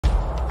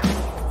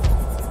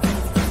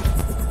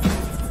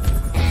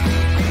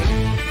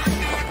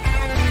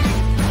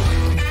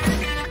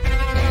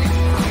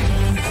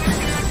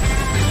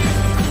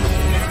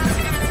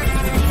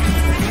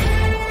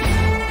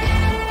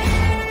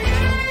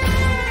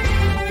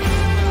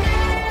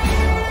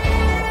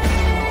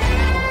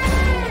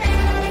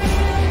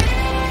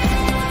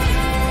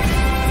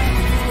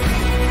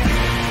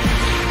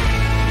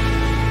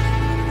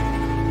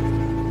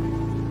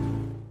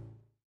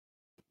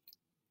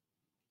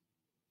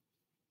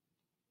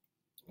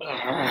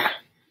Uh,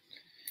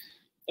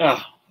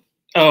 oh,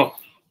 oh,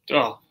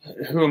 oh,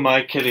 who am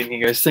I kidding?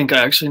 You guys think I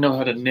actually know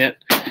how to knit?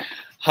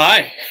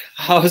 Hi,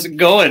 how's it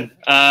going?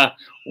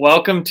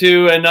 Welcome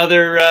to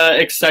another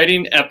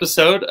exciting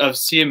episode of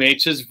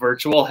CMH's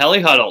virtual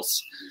Heli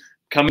Huddles.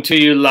 Coming to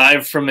you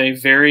live from a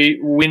very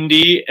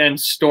windy and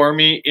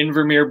stormy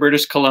Invermere,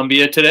 British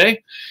Columbia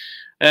today.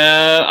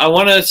 I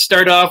want to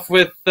start off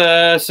with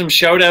some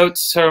shout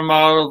outs from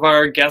all of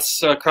our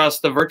guests across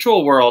the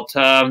virtual world.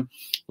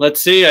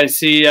 Let's see, I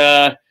see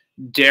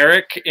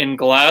Derek in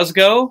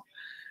Glasgow,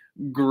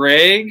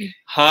 Greg,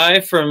 hi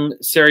from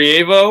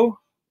Sarajevo,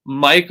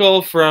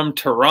 Michael from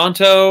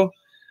Toronto,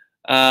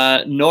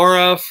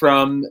 Nora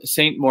from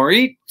St.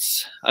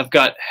 Moritz. I've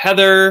got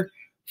Heather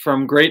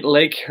from Great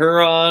Lake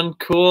Huron,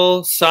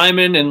 cool.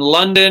 Simon in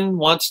London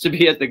wants to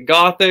be at the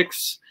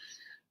Gothics.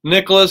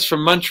 Nicholas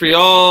from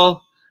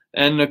Montreal,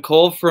 and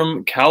Nicole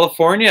from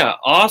California.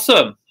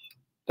 Awesome.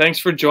 Thanks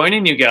for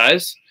joining, you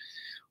guys.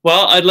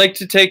 Well, I'd like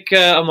to take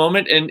a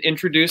moment and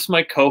introduce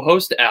my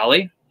co-host,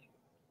 Allie.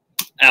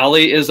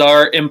 Allie is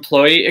our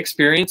employee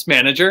experience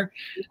manager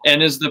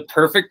and is the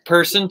perfect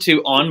person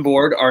to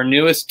onboard our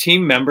newest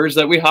team members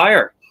that we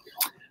hire.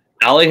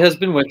 Allie has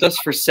been with us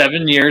for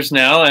 7 years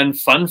now, and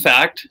fun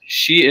fact,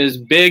 she is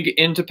big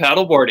into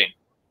paddleboarding.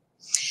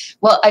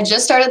 Well, I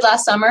just started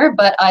last summer,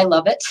 but I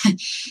love it.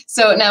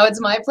 So now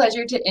it's my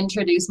pleasure to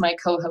introduce my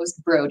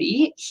co-host,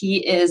 Brody.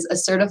 He is a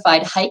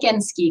certified hike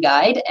and ski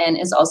guide and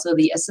is also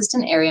the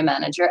assistant area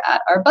manager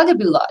at our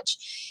Bugaboo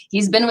Lodge.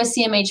 He's been with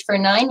CMH for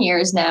 9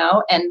 years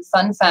now, and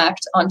fun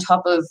fact, on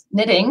top of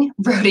knitting,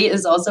 Brody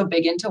is also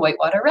big into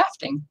whitewater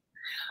rafting.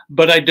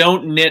 But I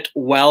don't knit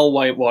while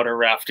whitewater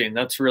rafting.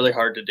 That's really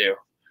hard to do.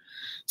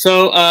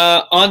 So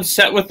on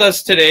set with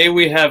us today,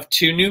 we have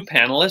two new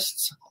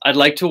panelists. I'd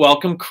like to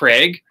welcome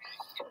Craig,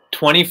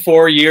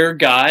 24-year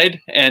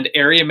guide and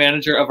area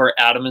manager of our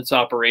Adamance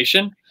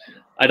operation.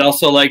 I'd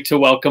also like to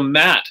welcome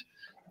Matt,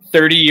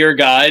 30-year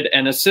guide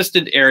and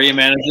assistant area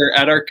manager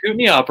at our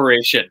Kootenay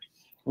operation.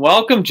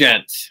 Welcome,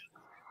 gents.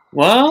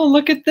 Well,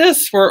 look at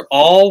this. We're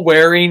all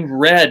wearing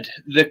red,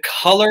 the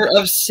color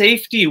of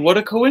safety. What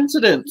a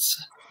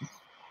coincidence.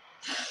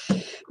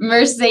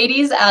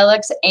 Mercedes,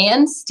 Alex,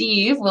 and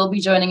Steve will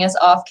be joining us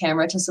off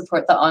camera to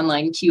support the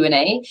online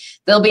Q&A.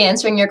 They'll be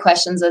answering your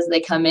questions as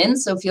they come in,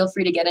 so feel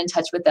free to get in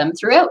touch with them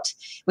throughout.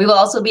 We will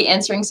also be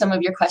answering some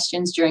of your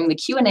questions during the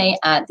Q&A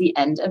at the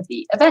end of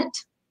the event.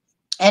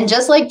 And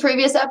just like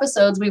previous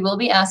episodes, we will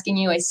be asking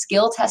you a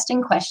skill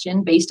testing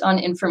question based on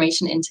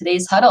information in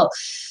today's huddle.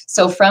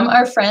 So from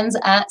our friends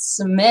at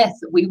Smith,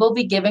 we will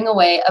be giving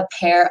away a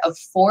pair of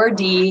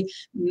 4D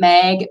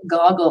mag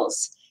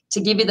goggles. To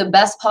give you the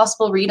best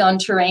possible read on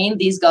terrain,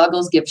 these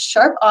goggles give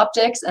sharp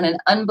optics and an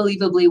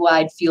unbelievably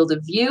wide field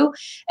of view.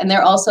 And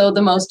they're also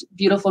the most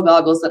beautiful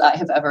goggles that I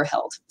have ever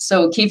held.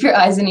 So keep your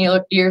eyes and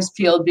ears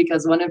peeled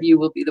because one of you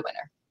will be the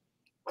winner.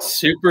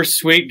 Super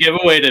sweet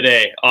giveaway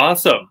today.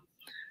 Awesome.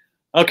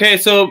 Okay,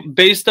 so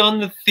based on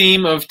the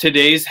theme of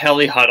today's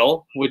Heli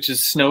Huddle, which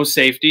is snow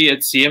safety at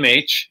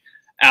CMH,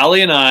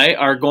 Allie and I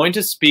are going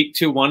to speak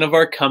to one of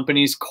our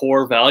company's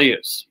core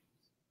values.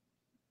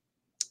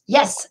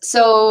 Yes,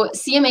 so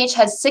CMH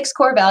has 6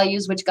 core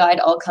values which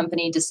guide all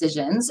company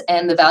decisions,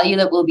 and the value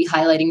that we'll be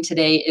highlighting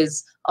today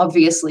is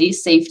obviously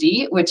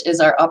safety, which is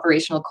our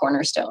operational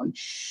cornerstone.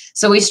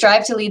 So we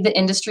strive to lead the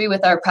industry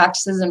with our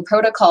practices and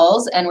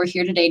protocols, and we're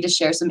here today to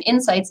share some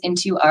insights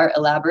into our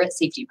elaborate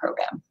safety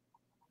program.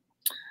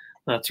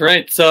 That's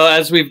right. So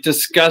as we've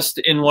discussed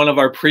in one of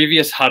our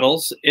previous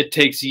huddles, it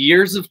takes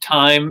years of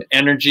time,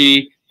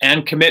 energy,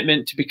 and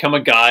commitment to become a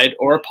guide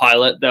or a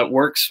pilot that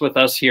works with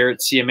us here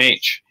at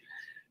CMH.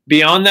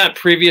 Beyond that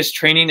previous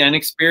training and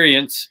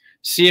experience,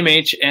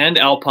 CMH and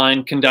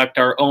Alpine conduct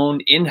our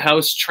own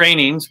in-house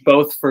trainings,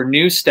 both for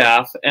new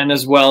staff and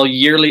as well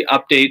yearly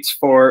updates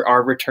for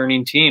our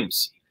returning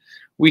teams.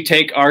 We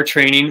take our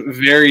training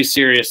very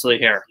seriously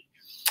here.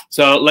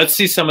 So let's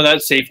see some of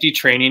that safety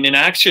training in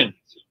action.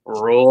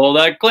 Roll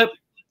that clip.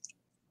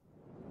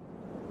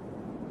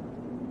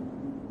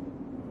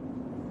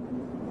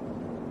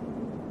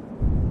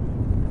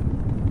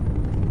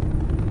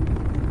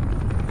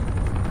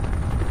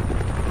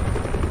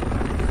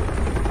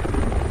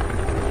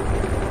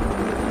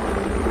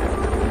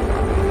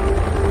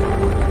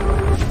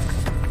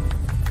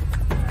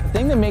 The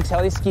thing that makes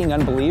heli-skiing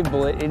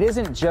unbelievable, it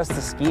isn't just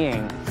the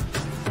skiing,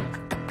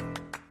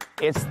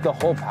 it's the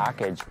whole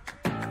package.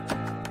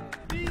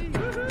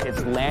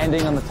 It's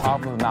landing on the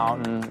top of a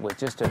mountain with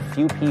just a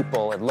few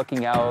people and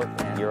looking out,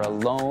 and you're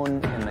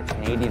alone in the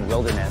Canadian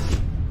wilderness.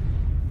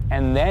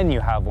 And then you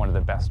have one of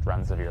the best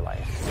runs of your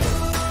life.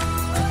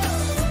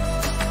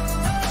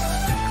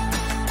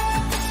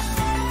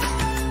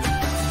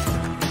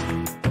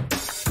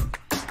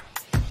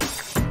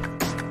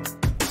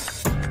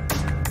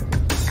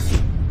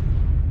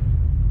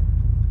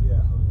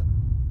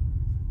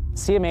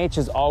 CMH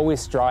is always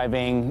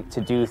striving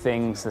to do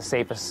things the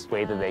safest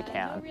way that they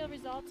can.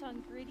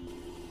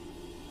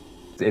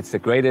 It's the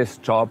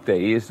greatest job there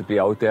is to be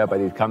out there, but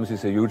it comes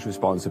with a huge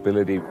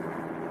responsibility.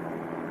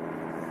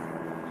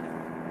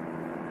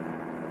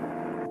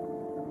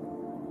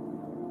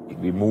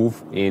 We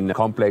move in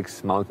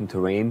complex mountain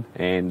terrain,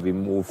 and we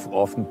move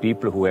often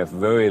people who have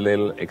very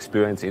little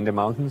experience in the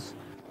mountains.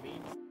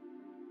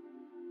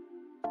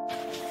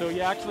 So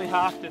you actually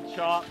have to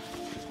chop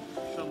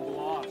some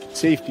blocks.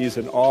 Safety is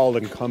an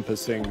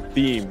all-encompassing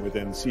theme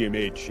within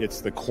CMH.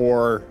 It's the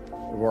core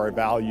of our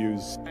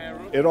values.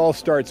 It all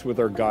starts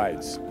with our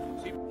guides.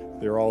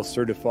 They're all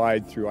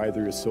certified through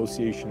either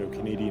Association of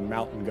Canadian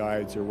Mountain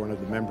Guides or one of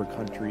the member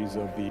countries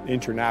of the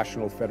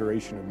International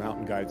Federation of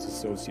Mountain Guides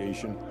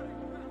Association.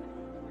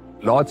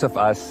 Lots of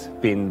us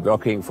been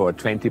working for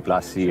 20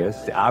 plus years.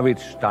 The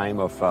average time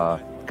of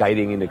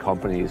guiding in the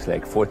company is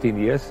like 14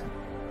 years.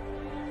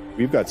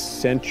 We've got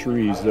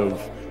centuries of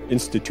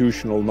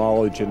institutional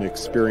knowledge and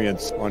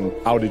experience on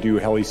how to do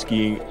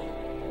heli-skiing.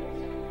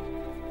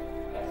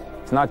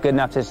 It's not good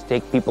enough just to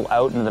take people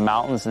out into the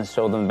mountains and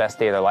show them the best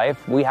day of their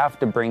life. We have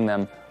to bring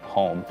them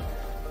home.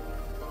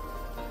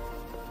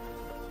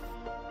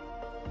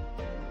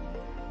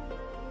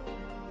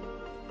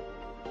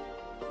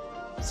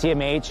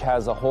 CMH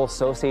has a whole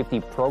safety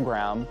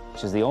program,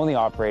 which is the only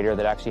operator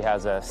that actually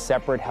has a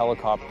separate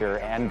helicopter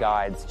and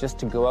guides just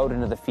to go out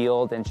into the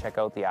field and check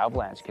out the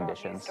avalanche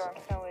conditions.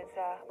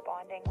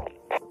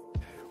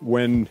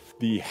 When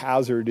the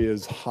hazard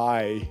is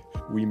high,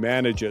 we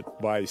manage it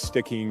by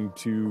sticking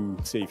to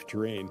safe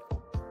terrain.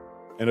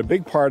 And a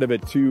big part of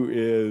it too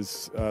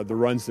is the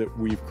runs that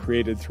we've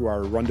created through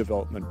our run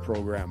development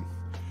program.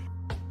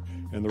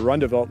 And the run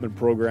development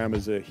program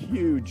is a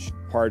huge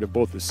part of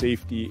both the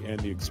safety and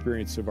the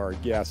experience of our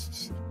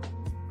guests.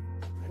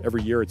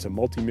 Every year it's a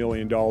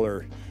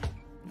multi-million-dollar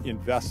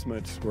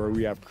investment where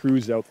we have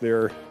crews out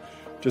there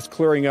just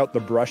clearing out the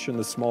brush and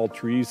the small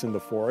trees in the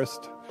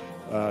forest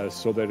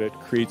so that it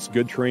creates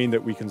good terrain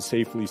that we can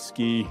safely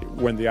ski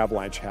when the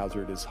avalanche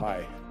hazard is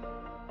high.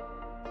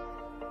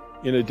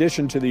 In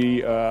addition to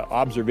the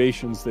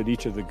observations that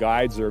each of the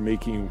guides are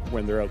making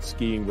when they're out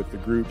skiing with the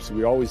groups,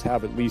 we always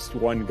have at least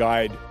one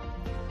guide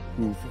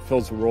who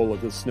fulfills the role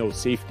of the snow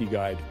safety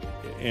guide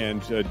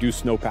and do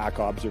snowpack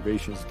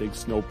observations, dig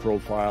snow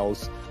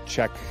profiles,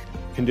 check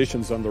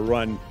conditions on the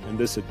run. And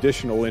this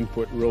additional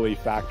input really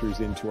factors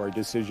into our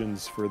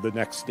decisions for the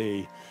next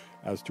day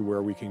as to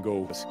where we can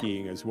go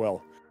skiing as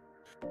well.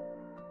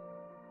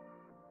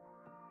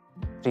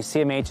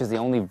 CMH is the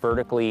only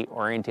vertically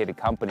oriented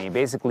company,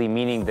 basically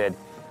meaning that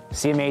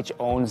CMH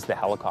owns the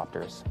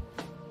helicopters.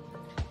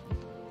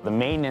 The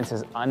maintenance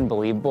is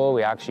unbelievable.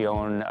 We actually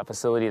own a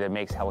facility that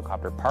makes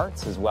helicopter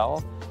parts as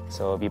well.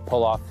 So if you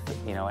pull off,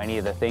 any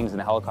of the things in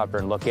the helicopter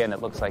and look in, it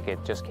looks like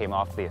it just came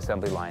off the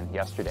assembly line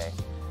yesterday.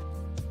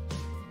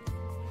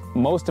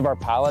 Most of our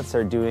pilots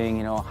are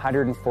doing,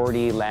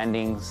 140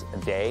 landings a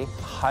day,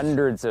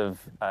 hundreds of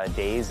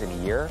days in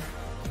a year.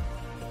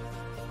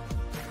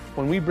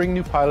 When we bring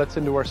new pilots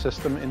into our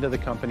system, into the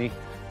company,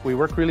 we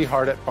work really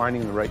hard at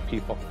finding the right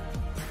people.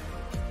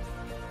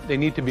 They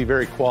need to be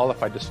very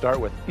qualified to start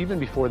with, even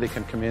before they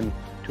can come in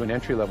to an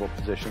entry-level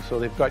position. So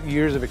they've got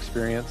years of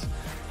experience,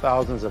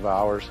 thousands of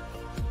hours.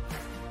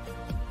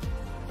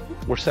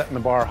 We're setting the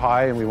bar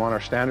high and we want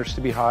our standards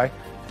to be high,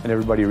 and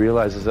everybody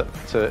realizes that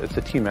it's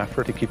a team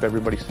effort to keep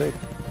everybody safe.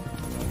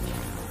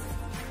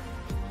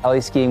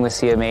 Heli-skiing with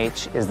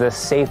CMH is the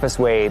safest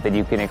way that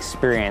you can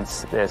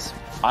experience this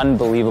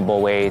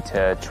unbelievable way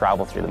to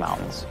travel through the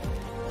mountains.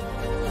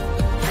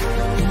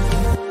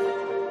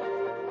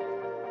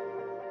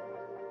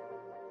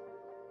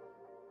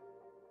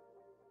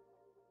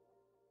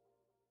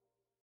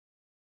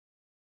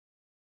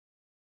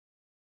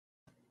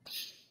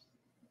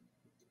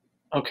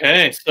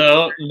 Okay,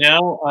 so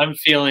now I'm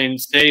feeling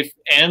safe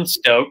and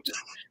stoked,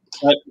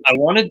 but I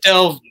want to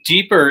delve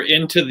deeper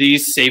into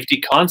these safety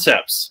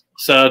concepts.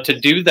 So to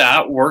do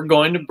that, we're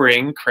going to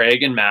bring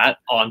Craig and Matt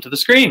onto the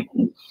screen.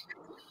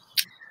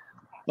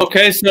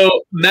 Okay,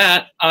 so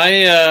Matt,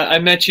 I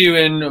met you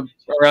in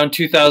around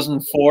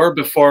 2004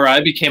 before I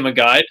became a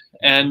guide,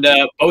 and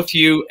both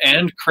you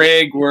and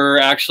Craig were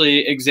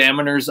actually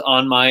examiners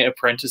on my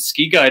apprentice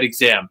ski guide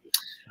exam.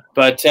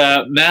 But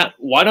Matt,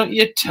 why don't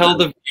you tell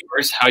the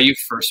viewers how you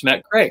first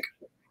met Craig?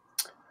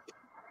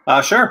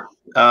 Sure.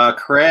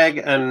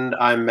 Craig and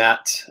I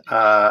met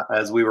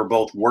as we were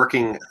both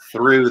working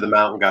through the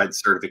mountain guide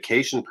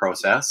certification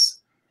process,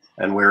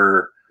 and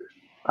we're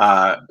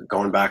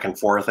going back and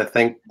forth. I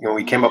think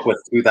we came up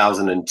with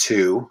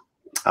 2002.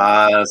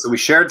 So we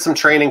shared some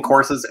training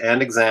courses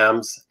and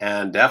exams,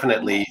 and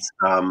definitely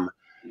some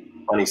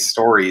funny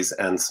stories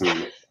and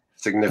some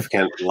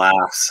significant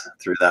laughs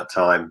through that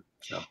time.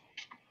 So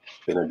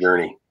it's been a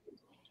journey.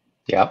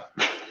 Yep.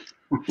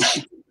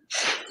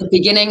 The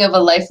beginning of a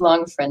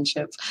lifelong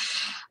friendship.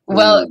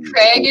 Well,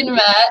 Craig and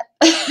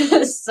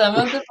Matt, some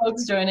of the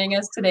folks joining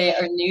us today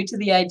are new to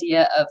the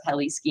idea of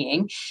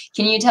heli-skiing.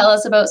 Can you tell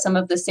us about some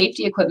of the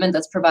safety equipment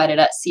that's provided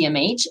at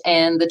CMH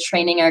and the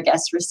training our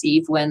guests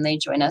receive when they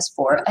join us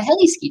for a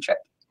heli-ski trip?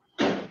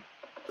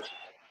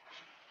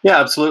 Yeah,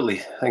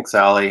 absolutely. Thanks,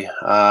 Allie.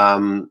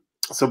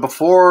 So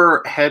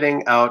before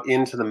heading out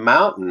into the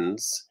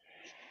mountains,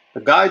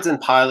 the guides and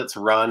pilots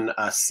run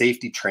a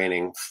safety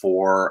training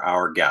for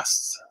our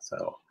guests.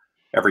 So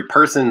Every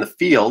person in the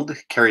field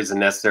carries the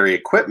necessary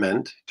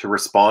equipment to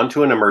respond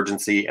to an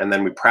emergency, and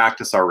then we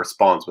practice our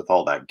response with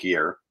all that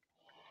gear.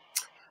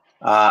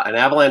 An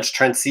avalanche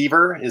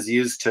transceiver is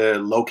used to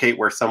locate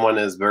where someone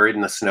is buried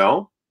in the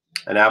snow.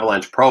 An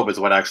avalanche probe is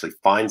what actually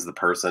finds the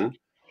person,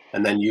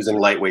 and then using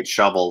lightweight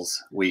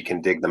shovels, we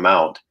can dig them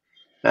out.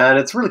 And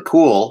it's really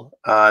cool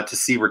to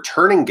see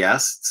returning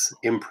guests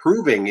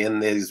improving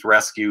in these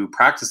rescue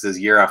practices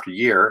year after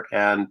year,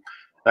 and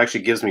it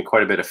actually gives me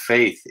quite a bit of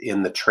faith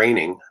in the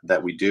training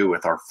that we do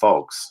with our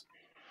folks.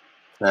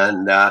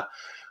 And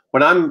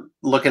when I'm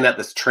looking at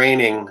this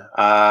training,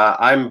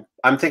 I'm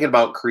thinking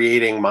about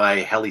creating my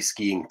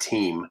heli-skiing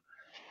team.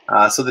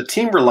 So the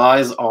team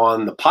relies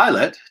on the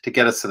pilot to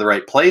get us to the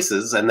right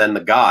places, and then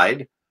the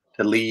guide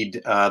to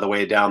lead the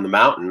way down the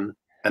mountain.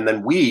 And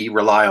then we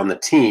rely on the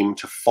team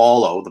to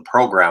follow the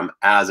program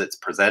as it's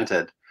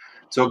presented.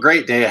 So a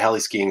great day of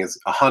heli-skiing is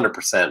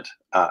 100%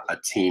 a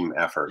team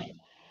effort.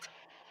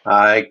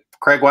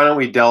 Craig, why don't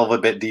we delve a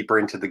bit deeper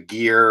into the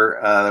gear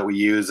that we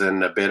use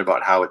and a bit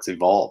about how it's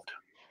evolved?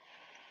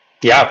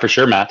 Yeah, for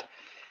sure, Matt.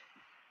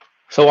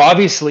 So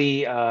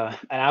obviously, an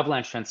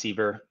avalanche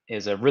transceiver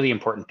is a really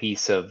important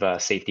piece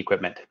of safety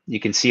equipment. You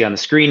can see on the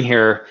screen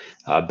here,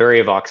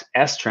 Barriovox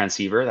S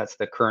transceiver. That's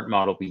the current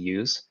model we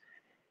use.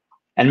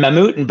 And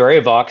Mammut and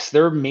Barriovox,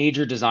 they're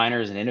major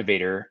designers and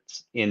innovators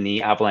in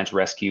the avalanche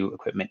rescue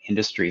equipment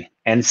industry.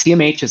 And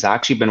CMH has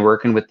actually been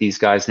working with these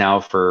guys now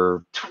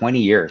for 20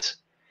 years.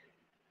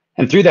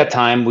 And through that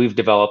time, we've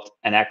developed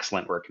an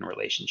excellent working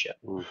relationship.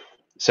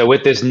 So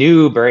with this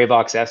new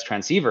Barriovox S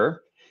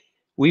transceiver,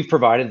 we've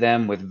provided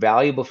them with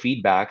valuable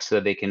feedback so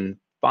that they can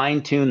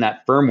fine-tune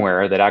that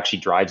firmware that actually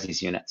drives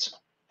these units.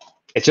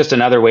 It's just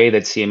another way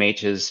that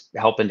CMH is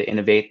helping to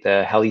innovate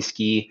the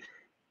heli-ski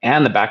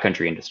and the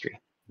backcountry industry.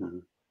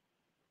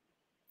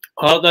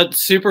 Well,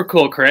 that's super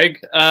cool, Craig.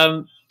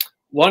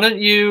 Why don't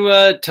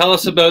you tell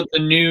us about the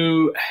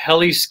new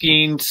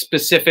heli-skiing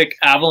specific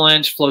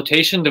avalanche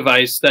flotation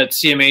device that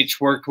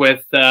CMH worked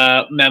with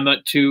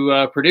Mammut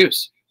to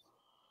produce?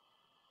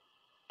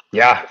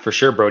 Yeah, for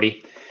sure,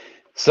 Brody.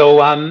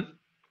 So an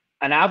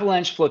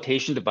avalanche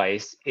flotation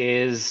device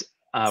is,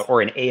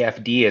 or an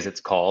AFD as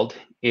it's called,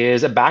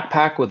 is a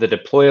backpack with a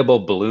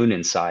deployable balloon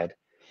inside.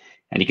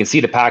 And you can see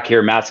the pack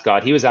here Matt's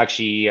got. He was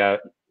actually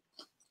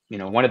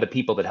one of the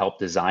people that helped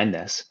design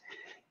this.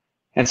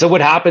 And so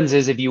what happens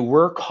is if you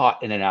were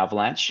caught in an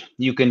avalanche,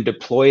 you can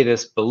deploy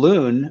this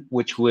balloon,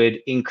 which would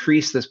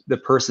increase the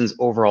person's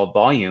overall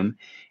volume,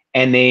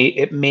 and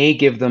it may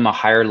give them a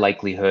higher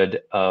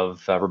likelihood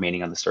of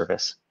remaining on the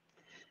surface.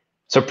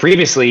 So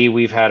previously,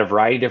 we've had a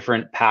variety of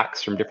different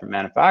packs from different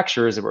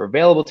manufacturers that were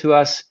available to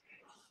us,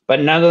 but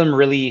none of them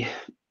really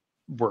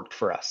worked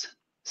for us.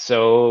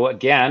 So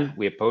again,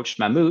 we approached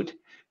Mammut,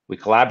 we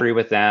collaborated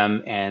with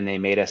them, and they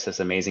made us this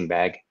amazing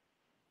bag.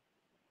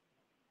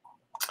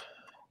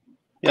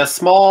 Yeah,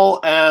 small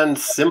and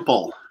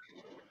simple.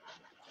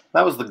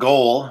 That was the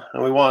goal.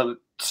 And we want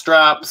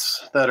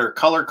straps that are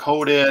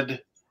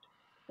color-coded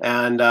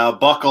and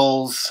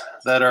buckles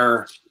that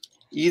are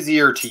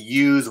easier to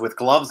use with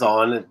gloves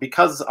on.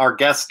 Because our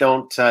guests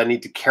don't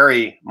need to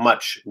carry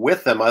much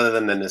with them other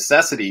than the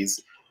necessities,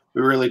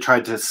 we really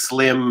tried to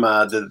slim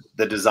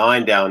the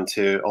design down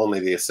to only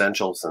the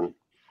essentials, and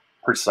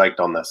pretty psyched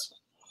on this.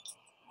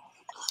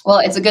 Well,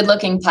 it's a good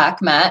looking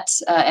pack, Matt,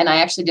 and I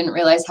actually didn't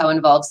realize how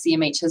involved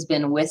CMH has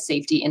been with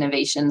safety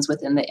innovations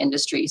within the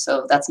industry,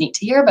 so that's neat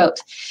to hear about.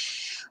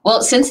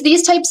 Well, since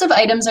these types of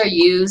items are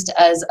used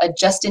as a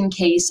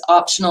just-in-case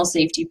optional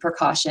safety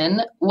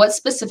precaution, what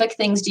specific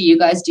things do you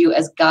guys do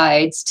as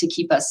guides to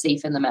keep us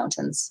safe in the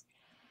mountains?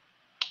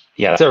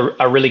 Yeah, that's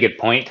a really good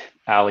point,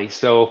 Ali.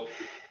 So,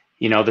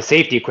 the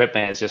safety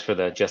equipment is just for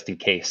the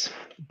just-in-case,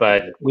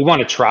 but we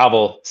want to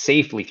travel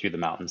safely through the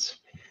mountains.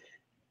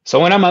 So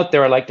when I'm out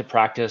there, I like to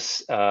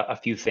practice a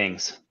few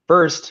things.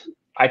 First,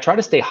 I try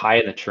to stay high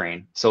in the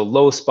terrain. So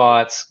low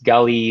spots,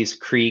 gullies,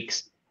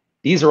 creeks,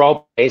 these are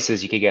all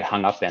places you could get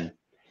hung up in.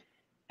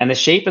 And the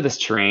shape of this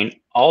terrain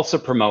also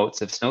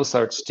promotes, if snow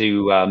starts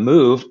to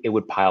move, it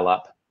would pile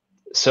up.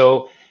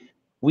 So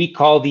we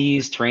call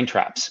these terrain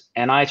traps,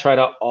 and I try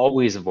to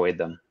always avoid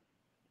them.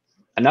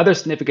 Another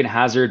significant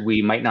hazard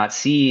we might not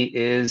see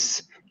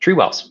is tree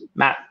wells.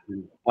 Matt,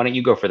 why don't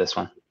you go for this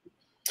one?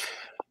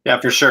 Yeah,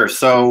 for sure.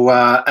 So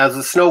as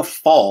the snow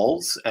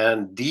falls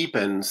and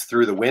deepens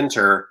through the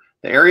winter,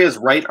 the areas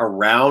right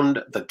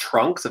around the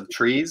trunks of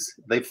trees,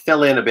 they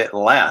fill in a bit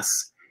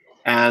less.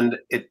 And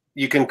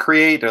you can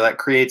create, or that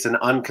creates an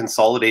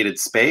unconsolidated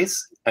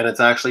space, and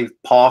it's actually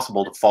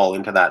possible to fall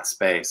into that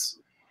space.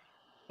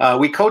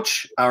 We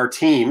coach our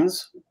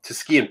teams to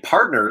ski in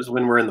partners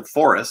when we're in the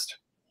forest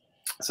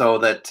so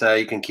that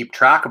you can keep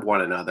track of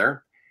one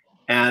another.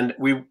 And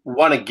we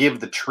want to give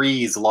the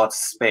trees lots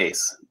of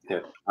space.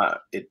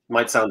 It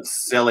might sound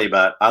silly,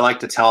 but I like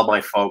to tell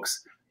my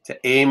folks to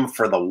aim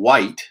for the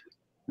white,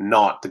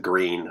 not the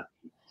green.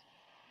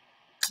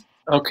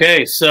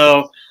 Okay,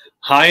 so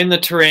high in the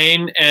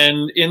terrain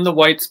and in the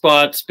white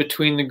spots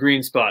between the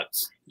green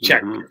spots.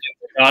 Check.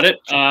 Got it.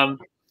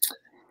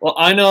 Well,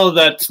 I know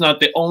that's not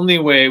the only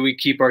way we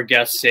keep our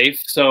guests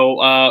safe. So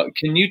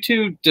can you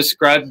two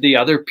describe the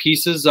other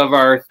pieces of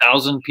our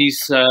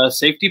 1,000-piece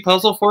safety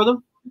puzzle for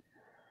them?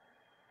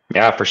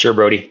 Yeah, for sure,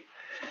 Brody.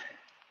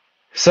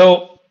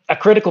 So a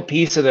critical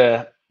piece of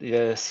the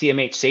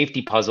CMH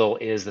safety puzzle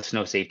is the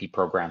snow safety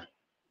program.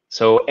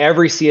 So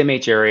every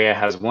CMH area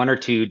has 1 or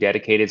 2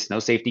 dedicated snow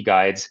safety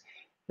guides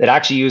that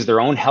actually use their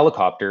own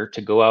helicopter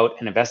to go out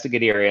and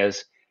investigate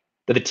areas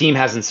that the team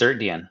has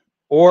uncertainty in,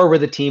 or where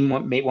the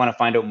team may want to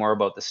find out more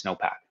about the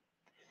snowpack.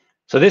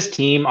 So this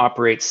team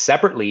operates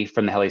separately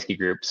from the Heli-Ski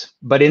groups,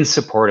 but in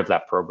support of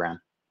that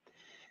program.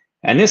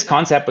 And this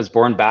concept was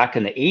born back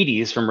in the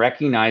 80s from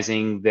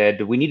recognizing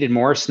that we needed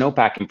more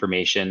snowpack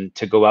information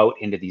to go out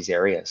into these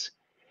areas,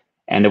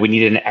 and that we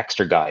needed an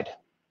extra guide.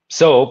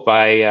 So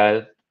by,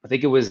 I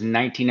think it was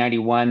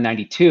 1991,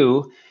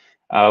 92,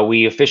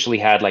 we officially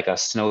had like a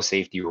snow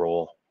safety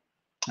role.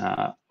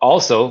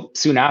 Also,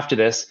 soon after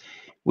this,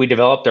 we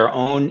developed our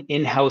own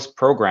in-house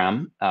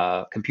program,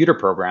 computer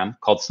program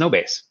called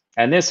Snowbase.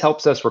 And this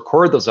helps us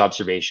record those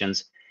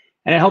observations,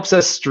 and it helps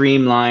us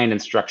streamline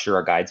and structure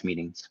our guides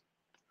meetings.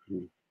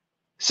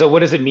 So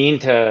what does it mean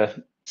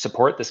to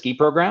support the ski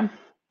program?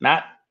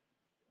 Matt,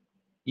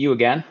 you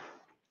again.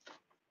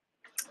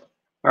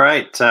 All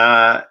right.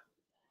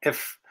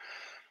 If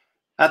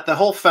at the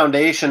whole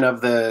foundation of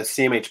the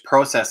CMH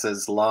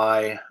processes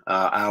lie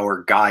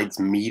our guides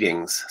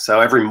meetings. So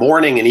every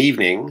morning and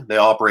evening, the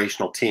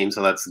operational team,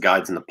 so that's the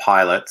guides and the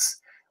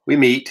pilots, we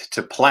meet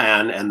to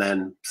plan and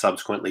then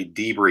subsequently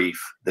debrief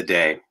the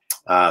day.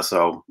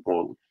 So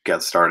we'll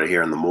get started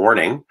here in the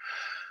morning.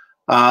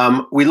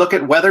 We look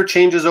at weather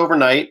changes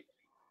overnight,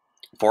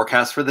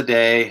 forecast for the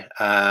day,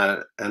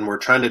 and we're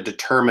trying to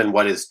determine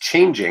what is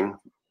changing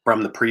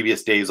from the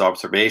previous day's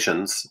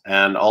observations.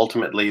 And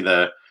ultimately,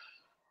 the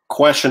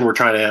question we're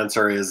trying to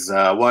answer is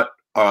what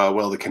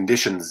will the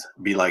conditions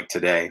be like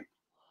today?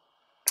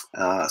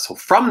 So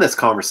from this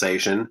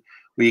conversation,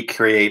 we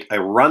create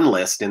a run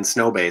list in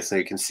Snowbase. So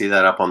you can see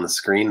that up on the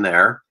screen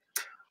there.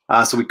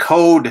 So we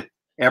code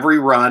every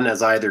run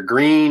as either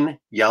green,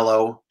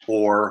 yellow,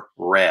 or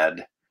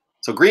red.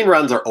 So green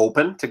runs are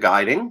open to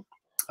guiding.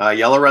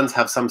 Yellow runs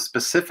have some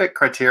specific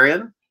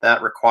criterion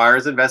that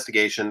requires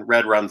investigation.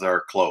 Red runs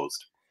are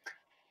closed.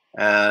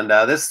 And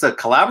this is a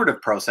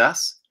collaborative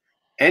process.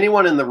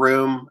 Anyone in the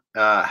room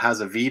has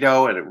a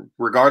veto, and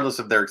regardless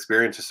of their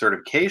experience or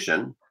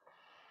certification.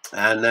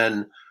 And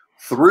then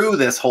through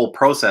this whole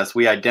process,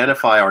 we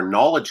identify our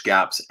knowledge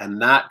gaps,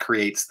 and that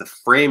creates the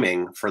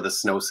framing for the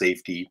snow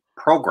safety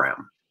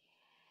program.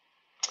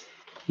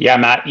 Yeah,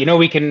 Matt, you know,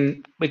 we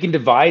can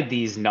divide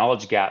these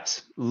knowledge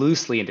gaps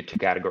loosely into 2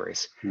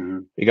 categories. Mm-hmm.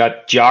 We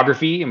got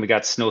geography and we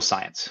got snow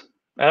science.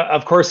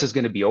 Of course, there's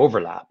going to be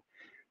overlap,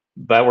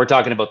 but we're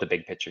talking about the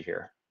big picture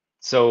here.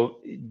 So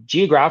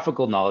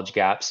geographical knowledge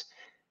gaps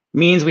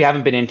means we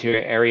haven't been into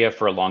an area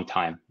for a long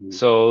time. Mm-hmm.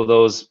 So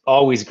those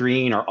always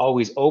green or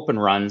always open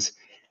runs,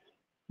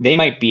 they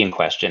might be in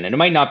question. And it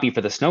might not be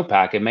for the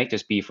snowpack, it might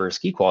just be for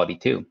ski quality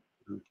too.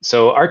 Mm-hmm.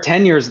 So our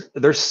tenures,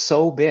 they're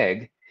so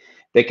big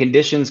that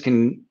conditions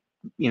can,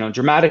 you know,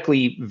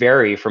 dramatically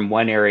vary from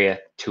one area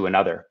to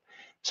another.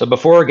 So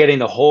before getting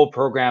the whole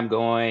program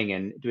going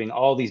and doing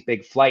all these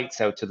big flights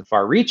out to the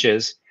far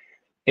reaches,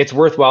 it's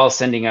worthwhile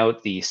sending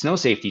out the snow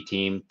safety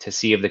team to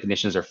see if the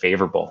conditions are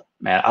favorable.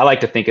 Man, I like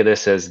to think of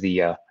this as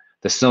the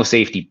snow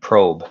safety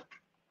probe.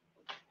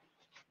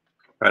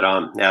 Right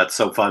on. Yeah, it's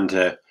so fun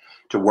to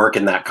work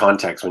in that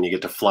context when you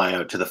get to fly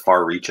out to the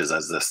far reaches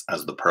as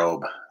the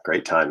probe.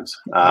 Great times.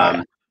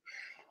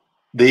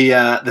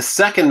 The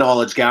second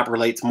knowledge gap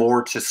relates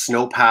more to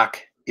snowpack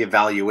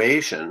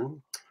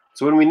evaluation.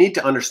 So when we need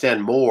to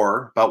understand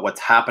more about what's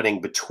happening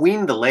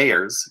between the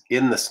layers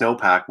in the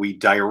snowpack, we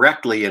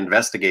directly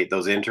investigate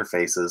those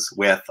interfaces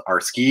with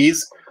our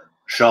skis,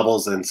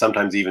 shovels, and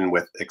sometimes even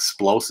with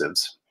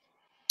explosives.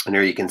 And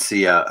here you can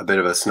see a bit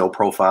of a snow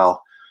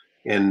profile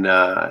in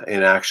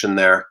action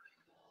there.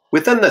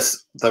 Within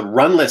the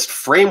run list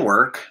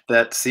framework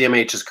that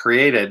CMH has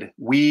created,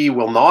 we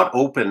will not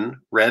open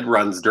red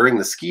runs during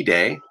the ski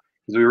day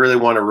because we really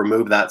want to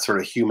remove that sort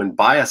of human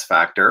bias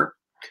factor.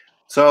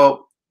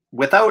 So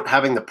without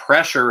having the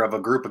pressure of a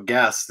group of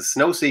guests, the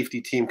snow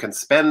safety team can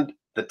spend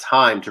the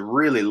time to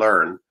really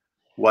learn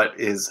what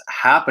is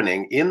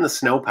happening in the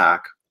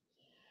snowpack.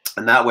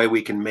 And that way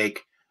we can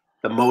make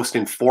the most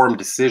informed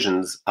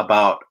decisions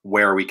about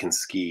where we can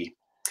ski.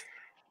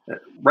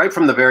 Right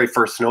from the very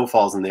first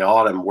snowfalls in the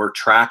autumn, we're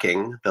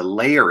tracking the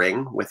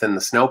layering within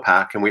the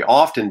snowpack, and we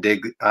often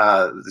dig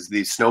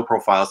these snow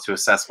profiles to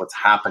assess what's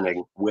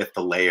happening with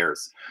the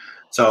layers.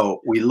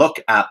 So we look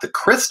at the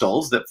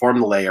crystals that form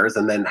the layers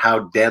and then how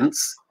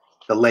dense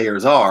the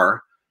layers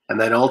are, and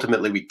then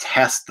ultimately we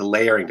test the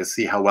layering to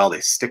see how well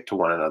they stick to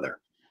one another.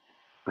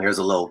 Here's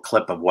a little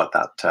clip of what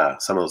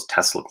that some of those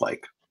tests look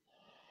like.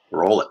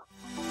 Roll it.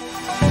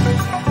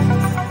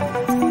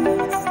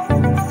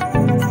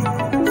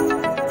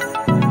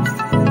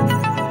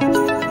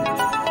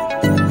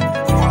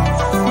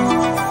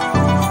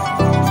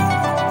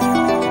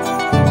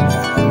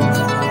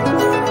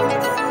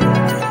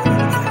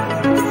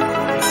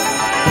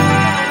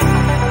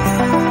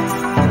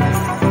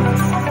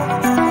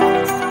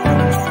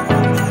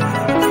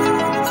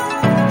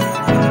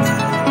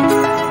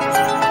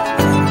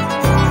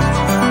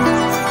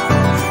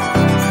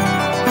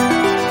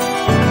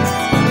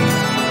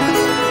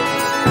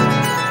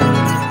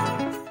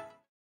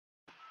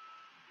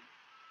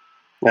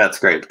 Yeah, that's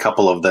great. A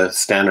couple of the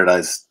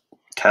standardized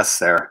tests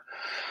there.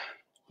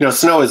 You know,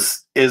 snow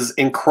is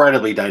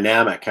incredibly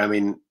dynamic. I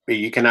mean,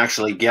 you can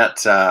actually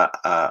get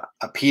a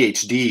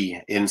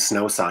PhD in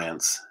snow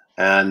science,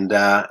 and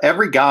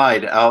every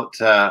guide out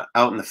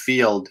in the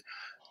field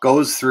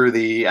goes through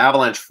the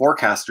avalanche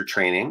forecaster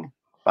training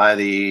by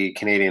the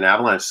Canadian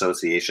Avalanche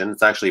Association.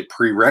 It's actually a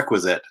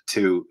prerequisite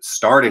to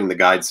starting the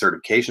guide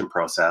certification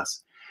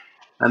process.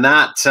 And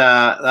that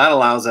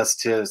allows us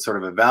to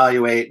sort of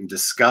evaluate and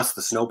discuss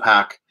the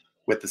snowpack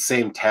with the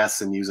same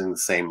tests and using the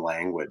same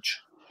language.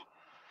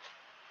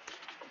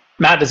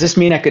 Matt, does this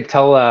mean I could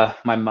tell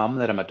my mom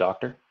that I'm a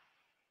doctor?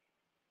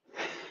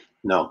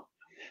 No.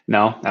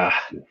 No?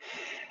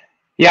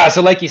 Yeah,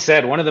 so like you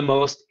said, one of the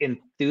most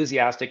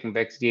enthusiastic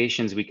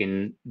investigations we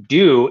can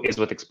do is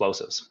with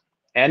explosives.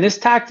 And this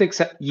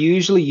tactic's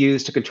usually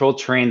used to control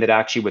terrain that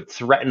actually would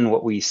threaten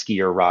what we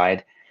ski or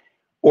ride,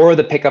 or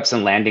the pickups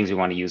and landings we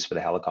want to use for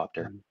the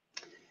helicopter.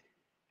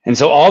 And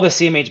so all the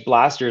CMH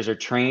blasters are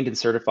trained and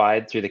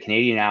certified through the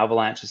Canadian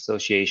Avalanche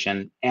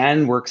Association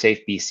and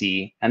WorkSafe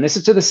BC. And this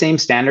is to the same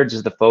standards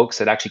as the folks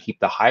that actually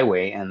keep the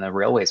highway and the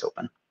railways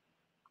open.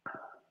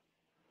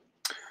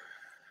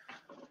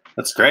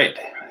 That's great.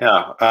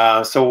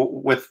 Yeah.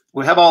 So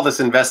we have all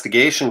this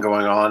investigation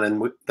going on,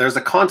 and there's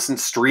a constant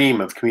stream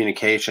of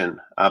communication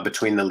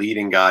between the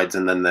leading guides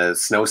and then the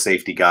snow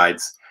safety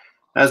guides.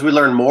 As we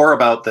learn more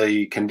about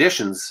the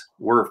conditions,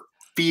 we're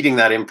feeding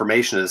that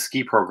information to the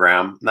ski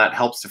program, and that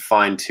helps to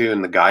fine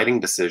tune the guiding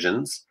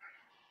decisions.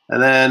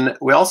 And then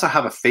we also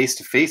have a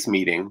face-to-face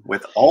meeting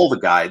with all the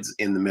guides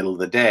in the middle of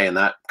the day, and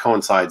that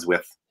coincides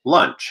with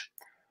lunch.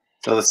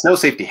 So the snow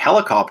safety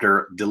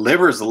helicopter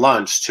delivers the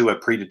lunch to a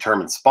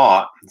predetermined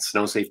spot. The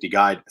snow safety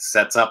guide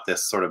sets up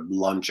this sort of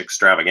lunch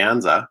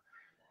extravaganza.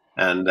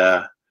 And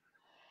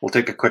we'll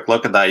take a quick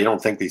look at that. You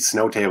don't think these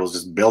snow tables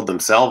just build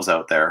themselves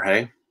out there,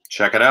 hey?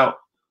 Check it out.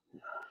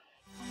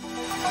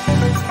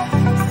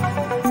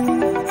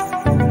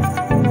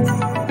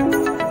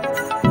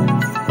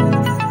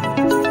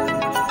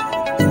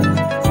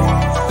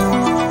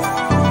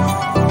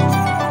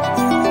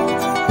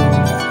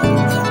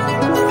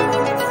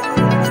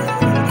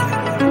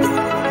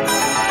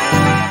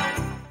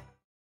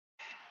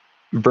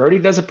 Brody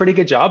does a pretty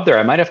good job there.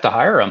 I might have to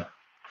hire him.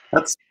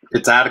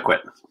 It's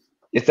adequate.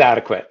 It's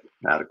adequate.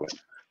 Adequate.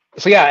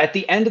 So yeah, at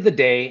the end of the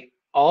day,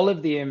 all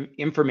of the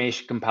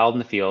information compiled in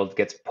the field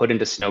gets put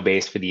into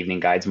Snowbase for the evening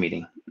guides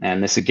meeting.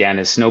 And this again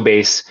is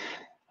Snowbase,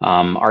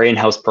 our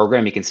in-house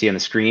program you can see on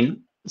the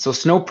screen. So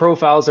snow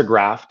profiles are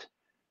graphed,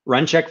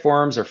 run check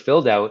forms are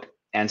filled out,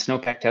 and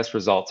snowpack test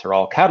results are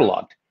all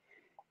cataloged.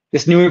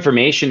 This new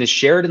information is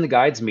shared in the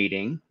guides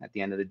meeting at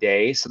the end of the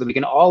day so that we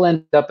can all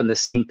end up on the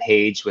same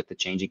page with the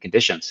changing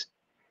conditions.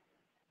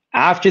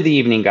 After the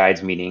evening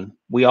guides meeting,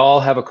 we all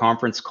have a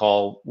conference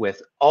call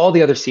with all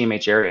the other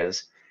CMH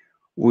areas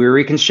where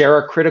we can share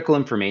our critical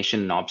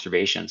information and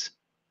observations.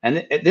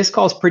 And this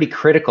call is pretty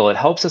critical. It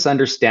helps us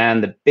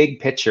understand the big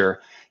picture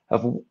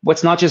of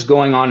what's not just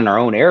going on in our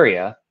own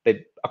area, but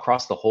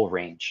across the whole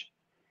range.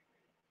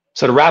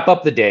 So to wrap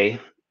up the day,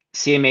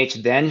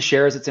 CMH then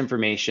shares its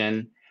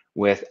information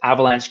with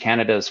Avalanche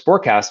Canada's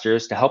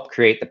forecasters to help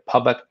create the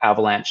public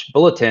avalanche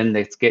bulletin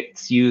that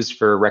gets used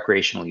for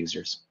recreational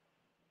users.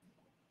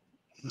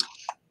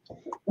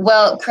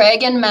 Well,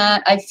 Craig and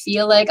Matt, I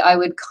feel like I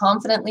would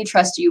confidently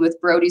trust you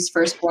with Brody's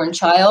firstborn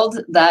child.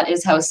 That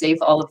is how safe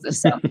all of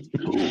this sounds.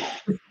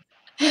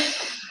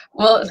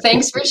 Well,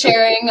 thanks for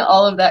sharing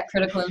all of that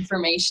critical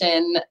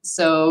information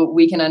so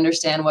we can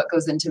understand what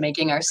goes into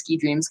making our ski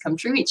dreams come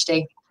true each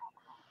day.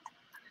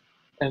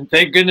 And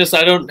thank goodness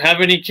I don't have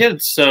any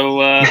kids, so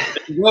there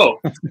you go.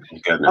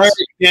 All right,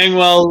 gang,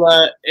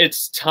 well,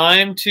 it's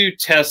time to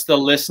test the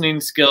listening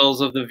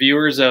skills of the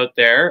viewers out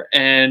there,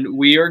 and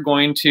we are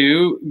going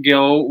to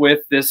go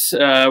with this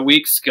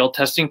week's skill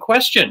testing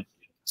question.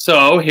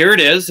 So here it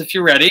is, if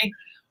you're ready.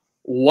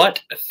 What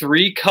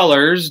 3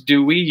 colors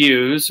do we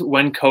use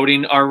when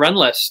coding our run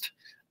list?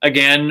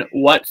 Again,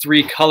 what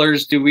 3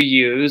 colors do we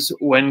use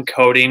when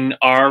coding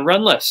our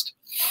run list?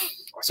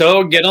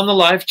 So get on the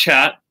live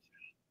chat.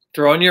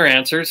 Throw in your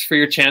answers for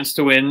your chance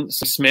to win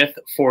some Smith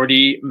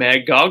 40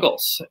 Mag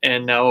goggles.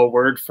 And now a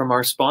word from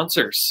our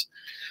sponsors.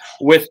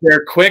 With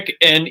their quick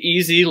and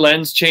easy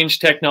lens change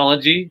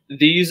technology,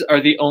 these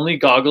are the only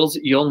goggles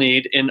you'll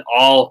need in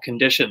all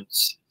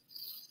conditions.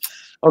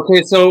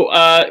 Okay, so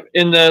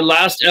in the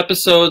last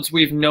episodes,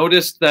 we've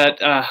noticed that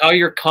how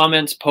your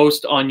comments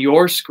post on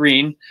your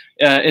screen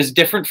is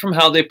different from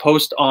how they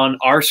post on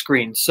our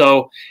screen.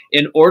 So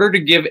in order to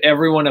give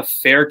everyone a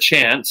fair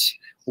chance,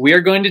 we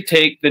are going to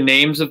take the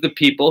names of the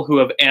people who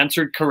have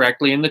answered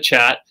correctly in the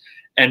chat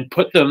and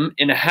put them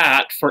in a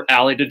hat for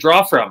Allie to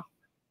draw from.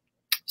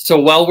 So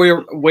while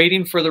we're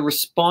waiting for the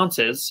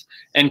responses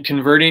and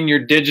converting your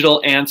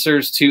digital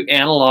answers to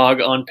analog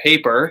on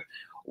paper,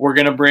 we're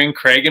going to bring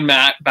Craig and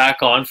Matt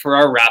back on for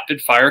our rapid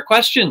fire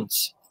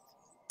questions.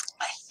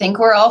 I think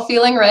we're all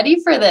feeling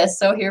ready for this,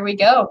 so here we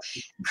go.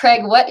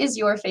 Craig, what is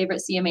your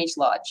favorite CMH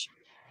lodge?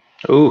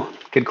 Ooh,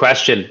 good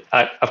question.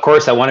 Of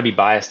course, I want to be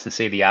biased and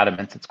say the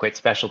Adamants. It's quite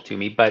special to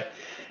me, but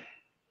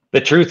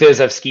the truth is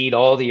I've skied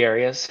all the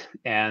areas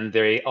and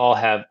they all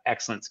have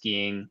excellent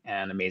skiing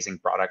and amazing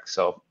products.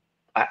 So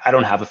I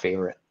don't have a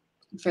favorite.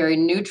 Very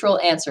neutral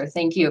answer.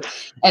 Thank you.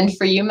 And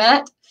for you,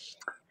 Matt?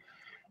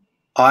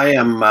 I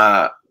am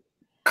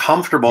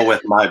comfortable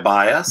with my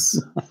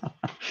bias.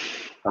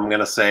 I'm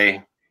going to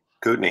say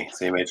Kootenay,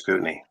 CMH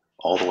Kootenay,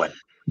 all the way.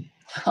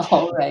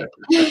 All right.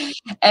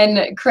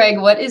 And Craig,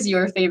 what is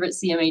your favorite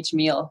CMH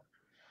meal?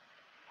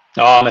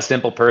 Oh, I'm a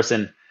simple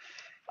person.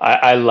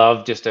 I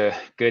love just a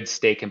good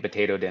steak and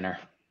potato dinner.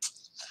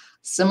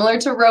 Similar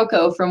to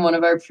Rocco from one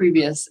of our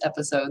previous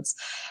episodes.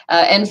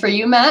 And for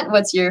you, Matt,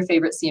 what's your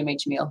favorite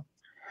CMH meal?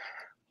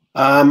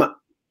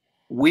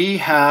 We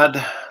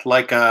had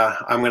like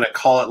I'm going to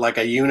call it like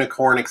a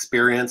unicorn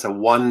experience, a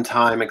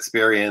one-time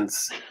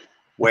experience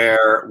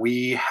where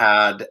we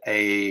had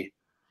a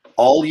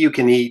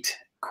all-you-can-eat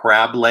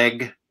crab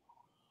leg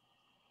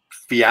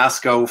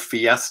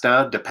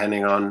fiesta,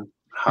 depending on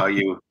how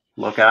you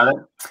look at it.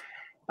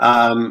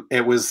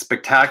 It was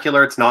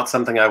spectacular. It's not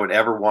something I would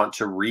ever want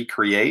to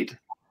recreate,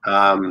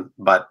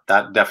 but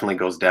that definitely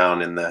goes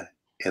down in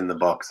the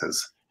books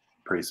as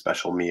a pretty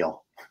special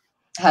meal.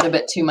 Had a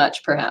bit too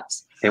much,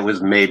 perhaps. It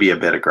was maybe a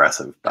bit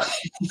aggressive, but.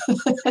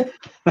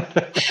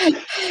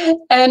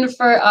 And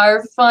for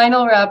our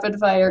final rapid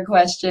fire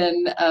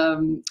question,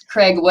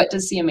 Craig, what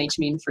does CMH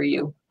mean for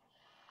you?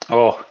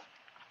 Oh,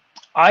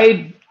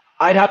 I'd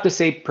have to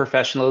say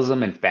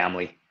professionalism and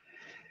family.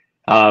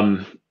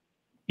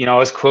 You know, I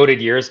was quoted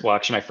well,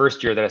 actually my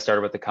first year that I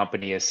started with the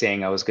company is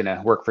saying I was going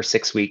to work for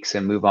 6 weeks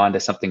and move on to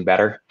something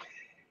better.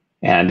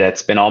 And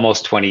it's been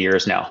almost 20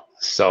 years now.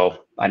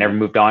 So I never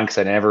moved on because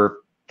I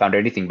never found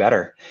anything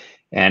better.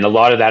 And a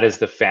lot of that is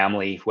the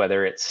family,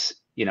 whether it's,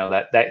 you know,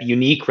 that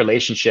unique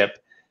relationship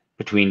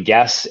between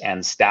guests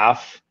and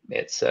staff.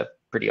 It's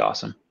pretty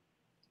awesome.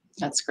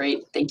 That's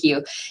great. Thank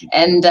you.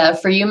 And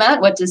for you, Matt,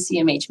 what does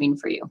CMH mean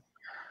for you?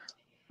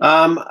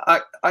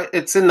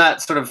 It's in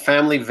that sort of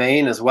family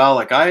vein as well.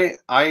 Like I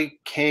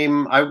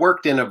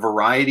worked in a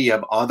variety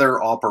of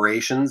other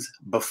operations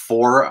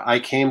before I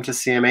came to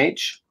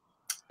CMH,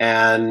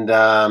 and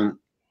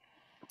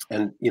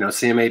you know,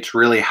 CMH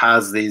really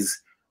has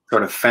these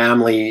sort of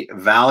family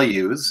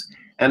values.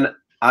 And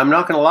I'm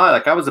not going to lie,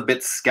 like I was a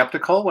bit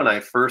skeptical when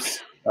I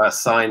first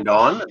signed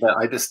on.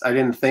 I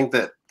didn't think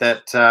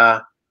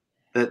that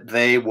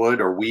they would,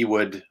 or we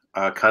would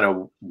kind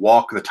of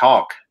walk the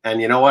talk.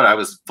 And you know what? I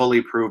was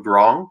fully proved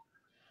wrong.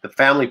 The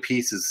family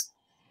piece is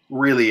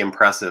really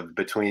impressive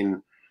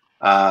between,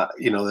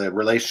 you know, the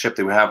relationship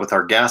that we have with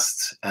our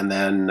guests, and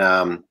then,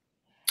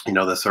 you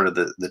know, the sort of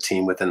the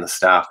team within the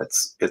staff.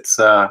 It's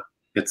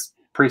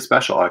pretty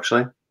special,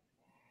 actually.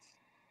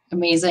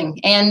 Amazing.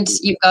 And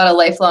you've got a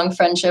lifelong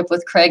friendship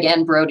with Craig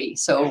and Brody.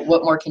 So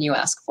what more can you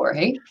ask for,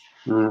 hey?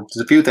 There's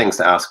a few things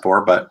to ask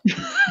for, but.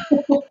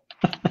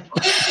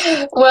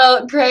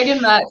 Well, Craig and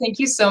Matt, thank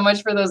you so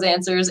much for those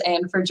answers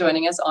and for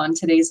joining us on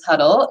today's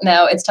huddle.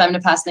 Now it's time to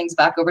pass things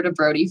back over to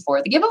Brody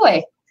for the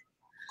giveaway.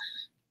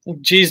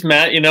 Geez,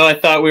 Matt, you know, I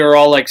thought we were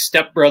all like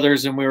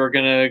stepbrothers and we were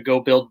going to go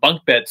build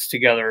bunk beds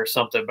together or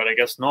something, but I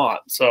guess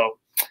not. So,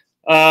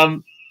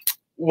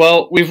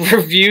 well, we've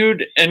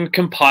reviewed and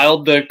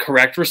compiled the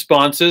correct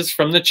responses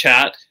from the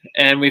chat,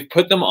 and we've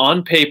put them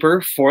on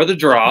paper for the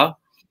draw.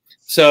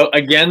 So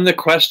again, the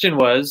question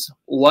was,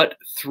 what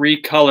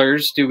 3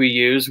 colors do we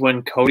use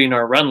when coding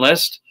our run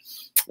list?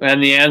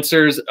 And the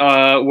answers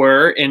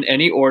were, in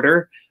any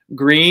order,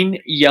 green,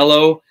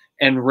 yellow,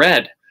 and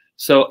red.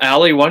 So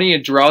Allie, why don't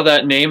you draw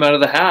that name out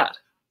of the hat?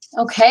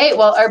 Okay,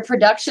 well, our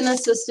production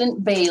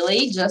assistant,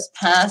 Bailey, just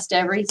passed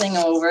everything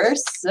over.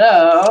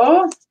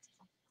 So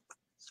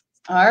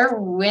our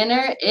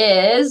winner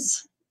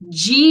is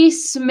G.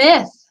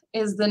 Smith.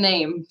 Is the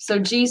name. So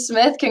G.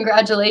 Smith,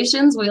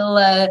 congratulations.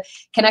 We'll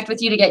connect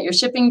with you to get your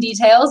shipping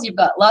details. You've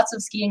got lots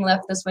of skiing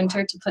left this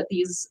winter to put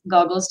these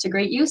goggles to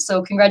great use.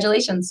 So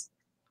congratulations.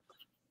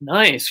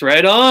 Nice,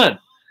 right on.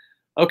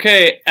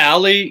 Okay,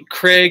 Allie,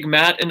 Craig,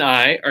 Matt, and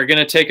I are going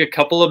to take a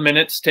couple of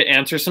minutes to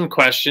answer some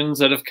questions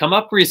that have come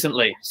up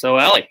recently. So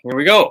Allie, here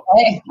we go.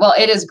 Okay, well,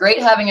 it is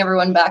great having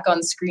everyone back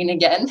on screen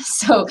again.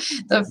 So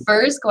the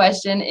first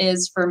question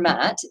is for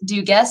Matt.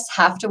 Do guests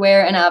have to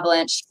wear an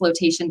avalanche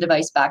flotation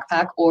device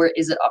backpack, or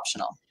is it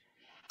optional?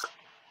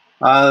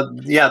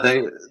 Yeah,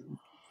 the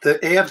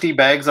AFD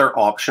bags are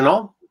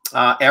optional.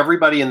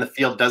 Everybody in the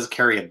field does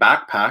carry a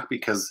backpack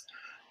because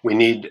we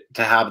need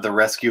to have the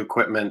rescue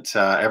equipment,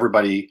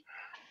 everybody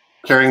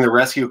carrying the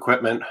rescue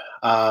equipment.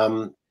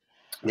 The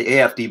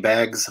AFD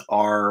bags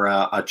are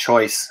a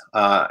choice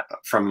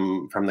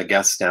from the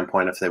guest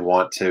standpoint if they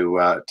want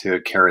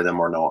to carry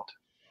them or not.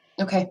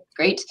 Okay,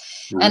 great.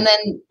 And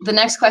then the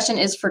next question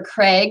is for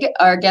Craig.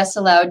 Are guests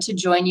allowed to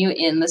join you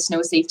in the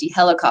snow safety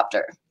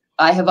helicopter?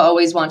 I have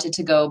always wanted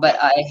to go, but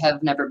I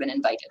have never been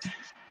invited.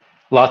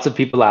 Lots of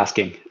people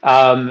asking.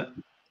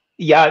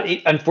 Yeah,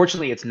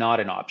 unfortunately, it's not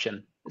an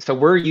option. So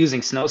we're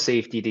using snow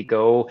safety to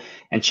go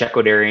and check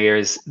out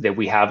areas that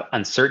we have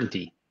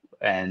uncertainty.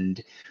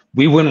 and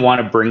we wouldn't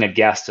want to bring a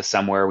guest to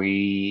somewhere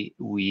we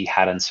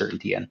had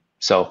uncertainty in.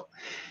 So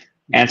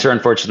answer,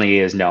 unfortunately,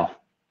 is no.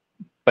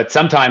 But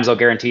sometimes I'll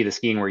guarantee the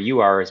skiing where you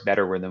are is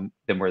better than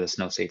where the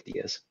snow safety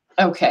is.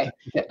 Okay,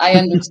 I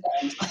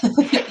understand.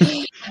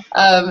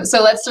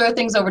 So let's throw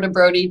things over to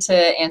Brody to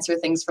answer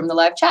things from the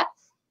live chat.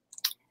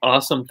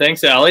 Awesome.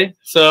 Thanks, Allie.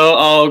 So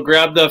I'll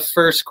grab the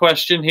first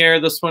question here.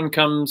 This one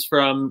comes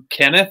from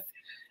Kenneth.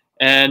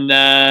 And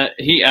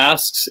he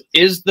asks,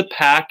 is the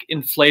pack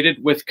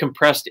inflated with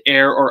compressed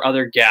air or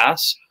other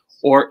gas,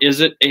 or is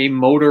it a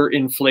motor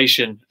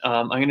inflation?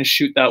 I'm going to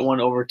shoot that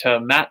one over to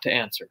Matt to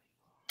answer.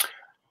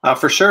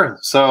 For sure.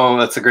 So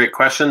that's a great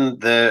question.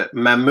 The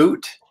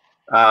Mammut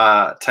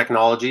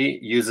technology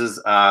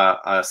uses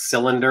a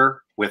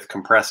cylinder with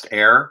compressed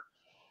air.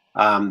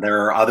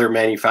 There are other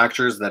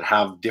manufacturers that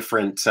have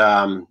different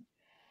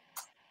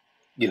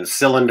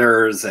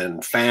cylinders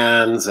and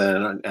fans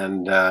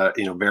and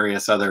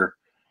various other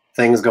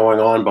things going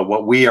on. But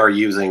what we are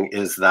using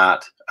is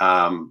that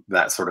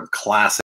that sort of classic